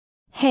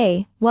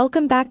Hey,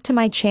 welcome back to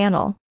my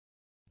channel.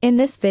 In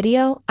this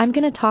video, I'm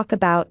gonna talk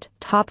about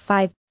top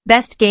 5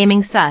 best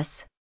gaming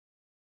sus.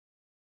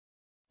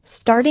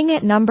 Starting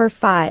at number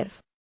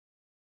 5.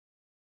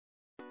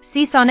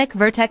 Seasonic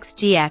VERTEX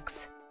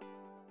GX.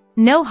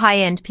 No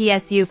high-end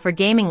PSU for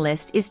gaming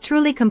list is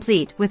truly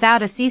complete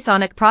without a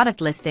Seasonic product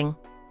listing,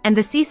 and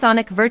the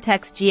Seasonic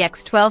VERTEX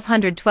GX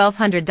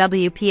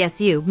 1200/1200W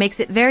PSU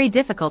makes it very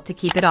difficult to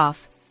keep it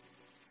off.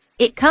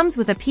 It comes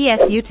with a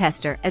PSU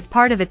tester as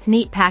part of its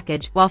neat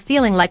package while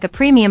feeling like a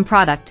premium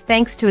product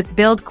thanks to its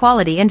build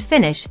quality and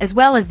finish as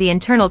well as the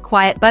internal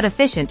quiet but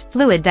efficient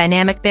fluid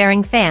dynamic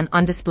bearing fan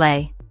on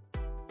display.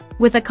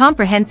 With a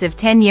comprehensive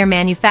 10-year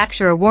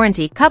manufacturer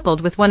warranty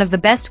coupled with one of the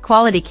best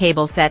quality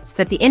cable sets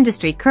that the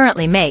industry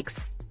currently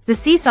makes, the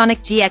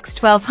Seasonic GX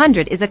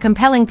 1200 is a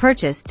compelling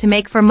purchase to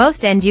make for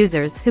most end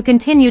users who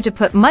continue to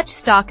put much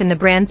stock in the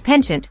brand's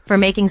penchant for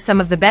making some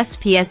of the best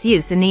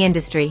PSUs in the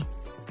industry.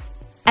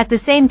 At the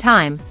same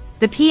time,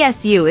 the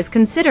PSU is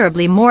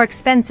considerably more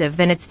expensive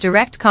than its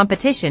direct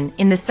competition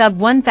in the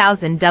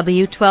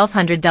sub-1000W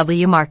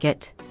 1200W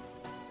market.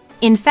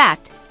 In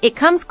fact, it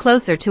comes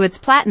closer to its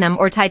platinum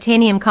or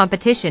titanium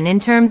competition in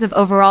terms of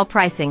overall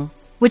pricing,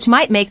 which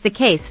might make the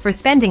case for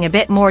spending a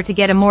bit more to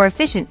get a more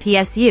efficient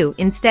PSU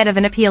instead of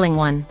an appealing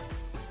one.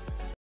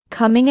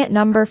 Coming at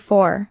number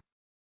 4.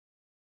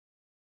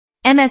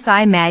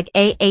 MSI Mag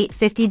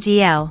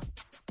A850GL.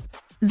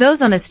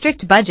 Those on a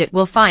strict budget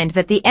will find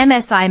that the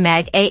MSI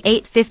Mag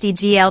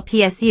A850GL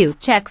PSU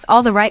checks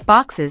all the right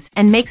boxes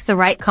and makes the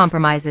right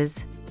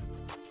compromises.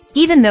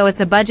 Even though it's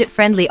a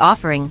budget-friendly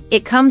offering,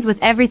 it comes with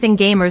everything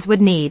gamers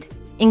would need,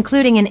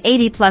 including an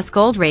 80+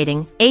 gold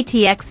rating,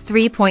 ATX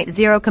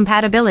 3.0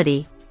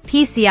 compatibility,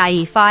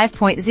 PCIe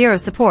 5.0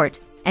 support,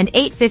 and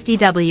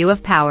 850W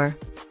of power.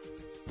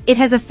 It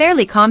has a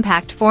fairly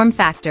compact form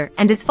factor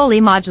and is fully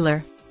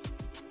modular.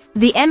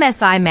 The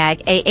MSI Mag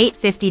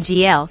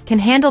A850GL can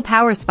handle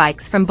power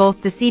spikes from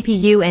both the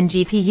CPU and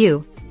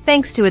GPU,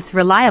 thanks to its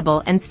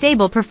reliable and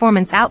stable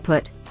performance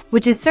output,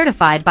 which is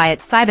certified by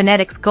its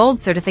Cybernetics Gold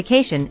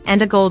certification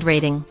and a gold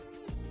rating.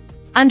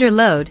 Under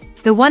load,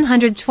 the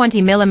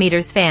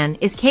 120mm fan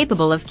is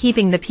capable of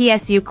keeping the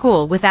PSU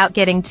cool without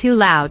getting too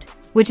loud,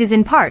 which is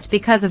in part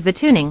because of the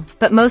tuning,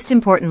 but most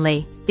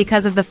importantly,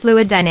 because of the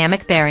fluid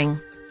dynamic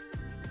bearing.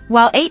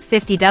 While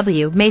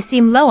 850W may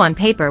seem low on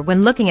paper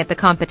when looking at the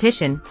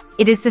competition,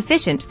 it is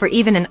sufficient for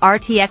even an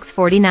RTX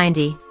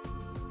 4090.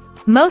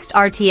 Most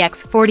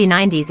RTX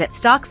 4090s at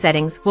stock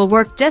settings will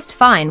work just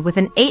fine with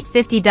an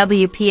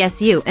 850W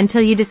PSU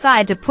until you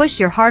decide to push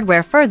your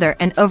hardware further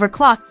and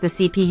overclock the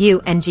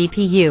CPU and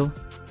GPU.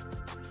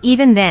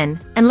 Even then,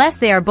 unless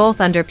they are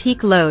both under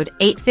peak load,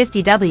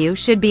 850W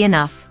should be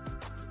enough.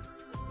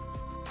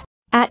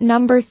 At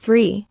number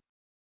 3.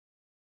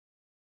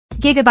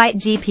 GIGABYTE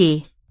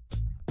GP.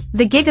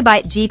 The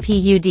GIGABYTE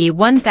GP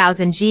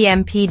UD1000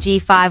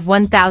 GM-PG5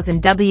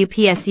 1000W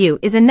PSU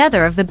is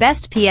another of the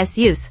best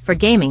PSUs for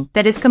gaming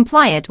that is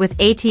compliant with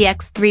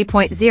ATX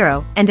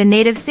 3.0 and a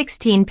native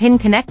 16-pin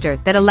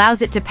connector that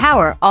allows it to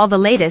power all the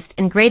latest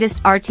and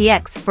greatest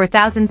RTX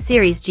 4000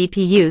 series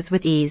GPUs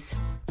with ease.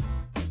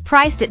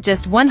 Priced at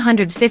just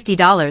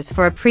 $150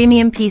 for a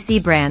premium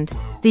PC brand,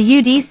 the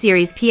UD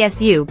series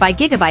PSU by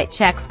GIGABYTE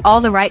checks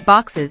all the right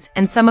boxes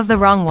and some of the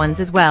wrong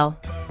ones as well.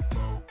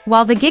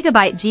 While the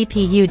GIGABYTE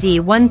GP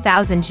UD1000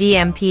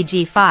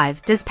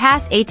 GM-PG5 does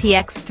pass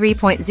ATX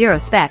 3.0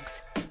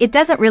 specs, it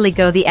doesn't really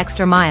go the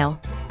extra mile.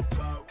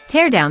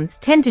 Teardowns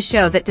tend to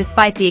show that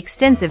despite the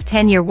extensive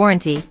 10-year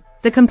warranty,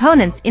 the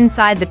components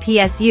inside the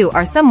PSU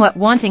are somewhat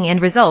wanting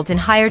and result in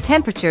higher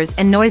temperatures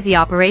and noisy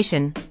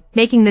operation,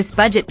 making this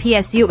budget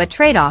PSU a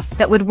trade-off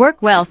that would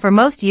work well for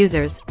most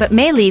users but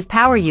may leave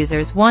power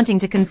users wanting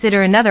to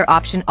consider another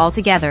option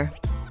altogether.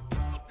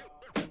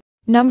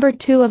 Number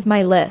 2 of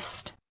my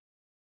list.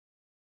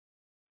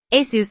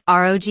 ASUS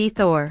ROG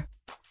Thor.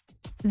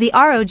 The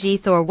ROG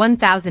Thor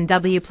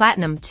 1000W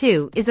Platinum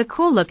 2 is a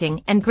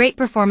cool-looking and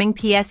great-performing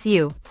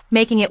PSU,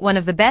 making it one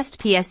of the best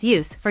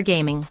PSUs for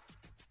gaming.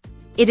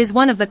 It is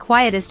one of the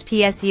quietest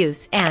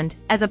PSUs and,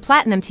 as a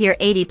Platinum Tier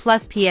 80+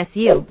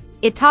 PSU,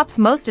 it tops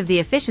most of the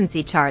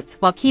efficiency charts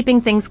while keeping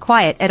things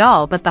quiet at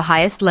all but the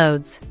highest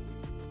loads.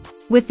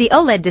 With the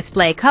OLED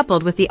display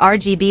coupled with the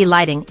RGB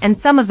lighting and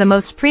some of the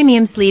most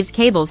premium sleeved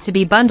cables to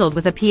be bundled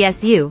with a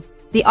PSU,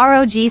 the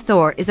ROG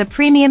Thor is a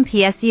premium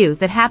PSU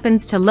that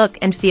happens to look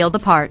and feel the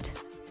part.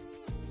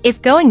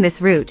 If going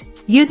this route,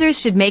 users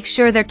should make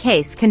sure their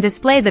case can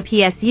display the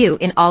PSU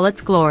in all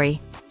its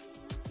glory.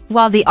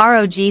 While the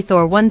ROG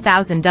Thor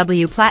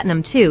 1000W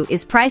Platinum 2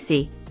 is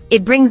pricey,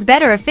 it brings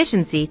better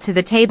efficiency to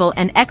the table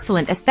and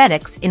excellent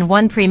aesthetics in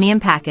one premium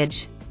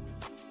package.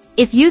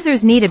 If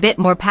users need a bit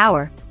more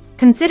power,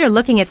 consider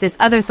looking at this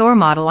other Thor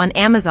model on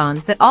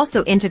Amazon that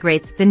also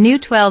integrates the new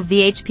 12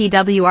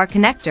 VHPWR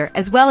connector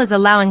as well as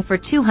allowing for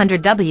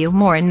 200W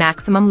more in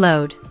maximum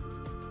load.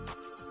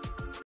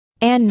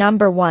 And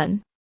number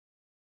 1.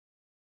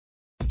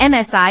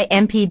 MSI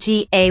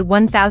MPG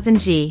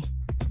A1000G.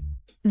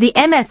 The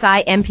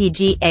MSI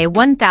MPG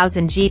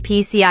A1000G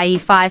PCIe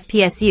 5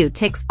 PSU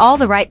ticks all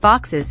the right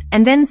boxes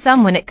and then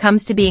some when it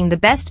comes to being the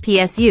best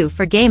PSU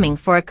for gaming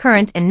for a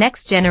current and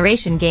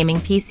next-generation gaming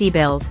PC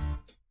build.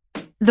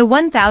 The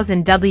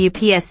 1000W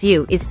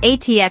PSU is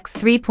ATX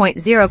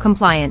 3.0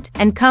 compliant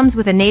and comes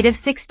with a native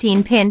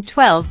 16-pin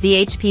 12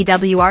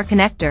 VHPWR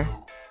connector.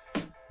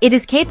 It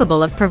is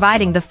capable of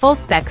providing the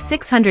full-spec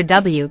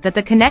 600W that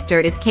the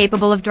connector is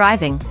capable of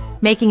driving,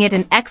 making it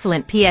an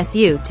excellent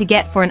PSU to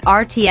get for an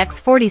RTX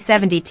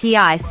 4070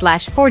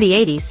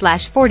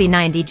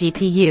 Ti/4080/4090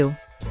 GPU.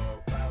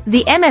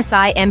 The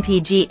MSI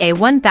MPG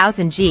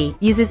A1000G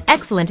uses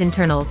excellent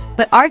internals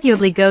but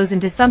arguably goes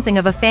into something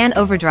of a fan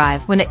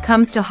overdrive when it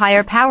comes to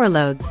higher power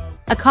loads,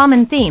 a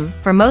common theme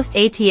for most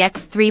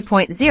ATX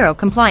 3.0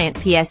 compliant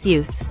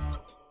PSUs.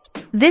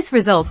 This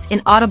results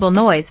in audible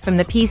noise from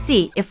the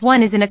PC if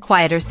one is in a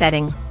quieter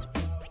setting.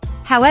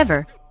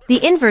 However,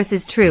 the inverse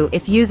is true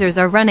if users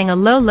are running a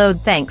low load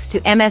thanks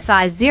to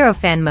MSI's zero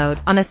fan mode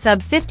on a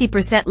sub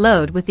 50%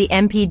 load, with the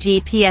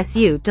MPG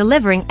PSU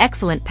delivering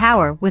excellent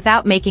power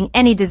without making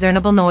any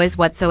discernible noise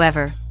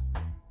whatsoever.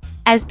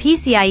 As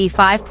PCIe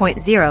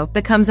 5.0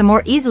 becomes a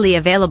more easily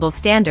available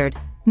standard,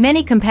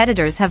 many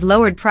competitors have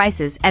lowered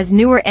prices as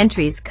newer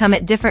entries come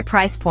at different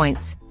price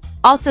points,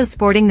 also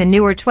sporting the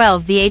newer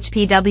 12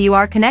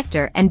 VHPWR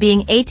connector and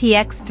being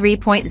ATX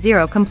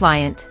 3.0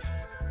 compliant.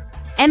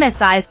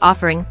 MSI's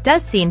offering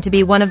does seem to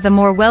be one of the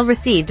more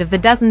well-received of the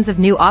dozens of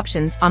new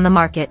options on the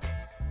market.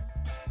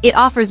 It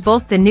offers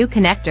both the new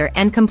connector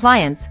and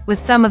compliance with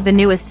some of the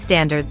newest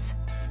standards.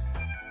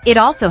 It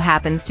also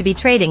happens to be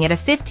trading at a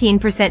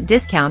 15%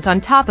 discount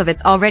on top of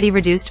its already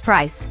reduced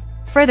price,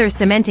 further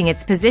cementing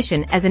its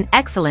position as an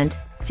excellent,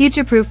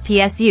 future-proof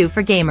PSU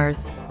for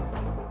gamers.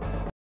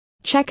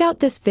 Check out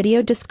this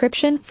video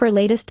description for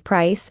latest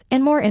price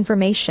and more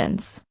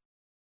informations.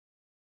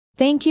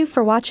 Thank you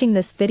for watching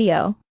this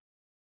video.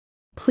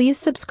 Please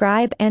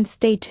subscribe and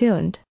stay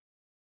tuned.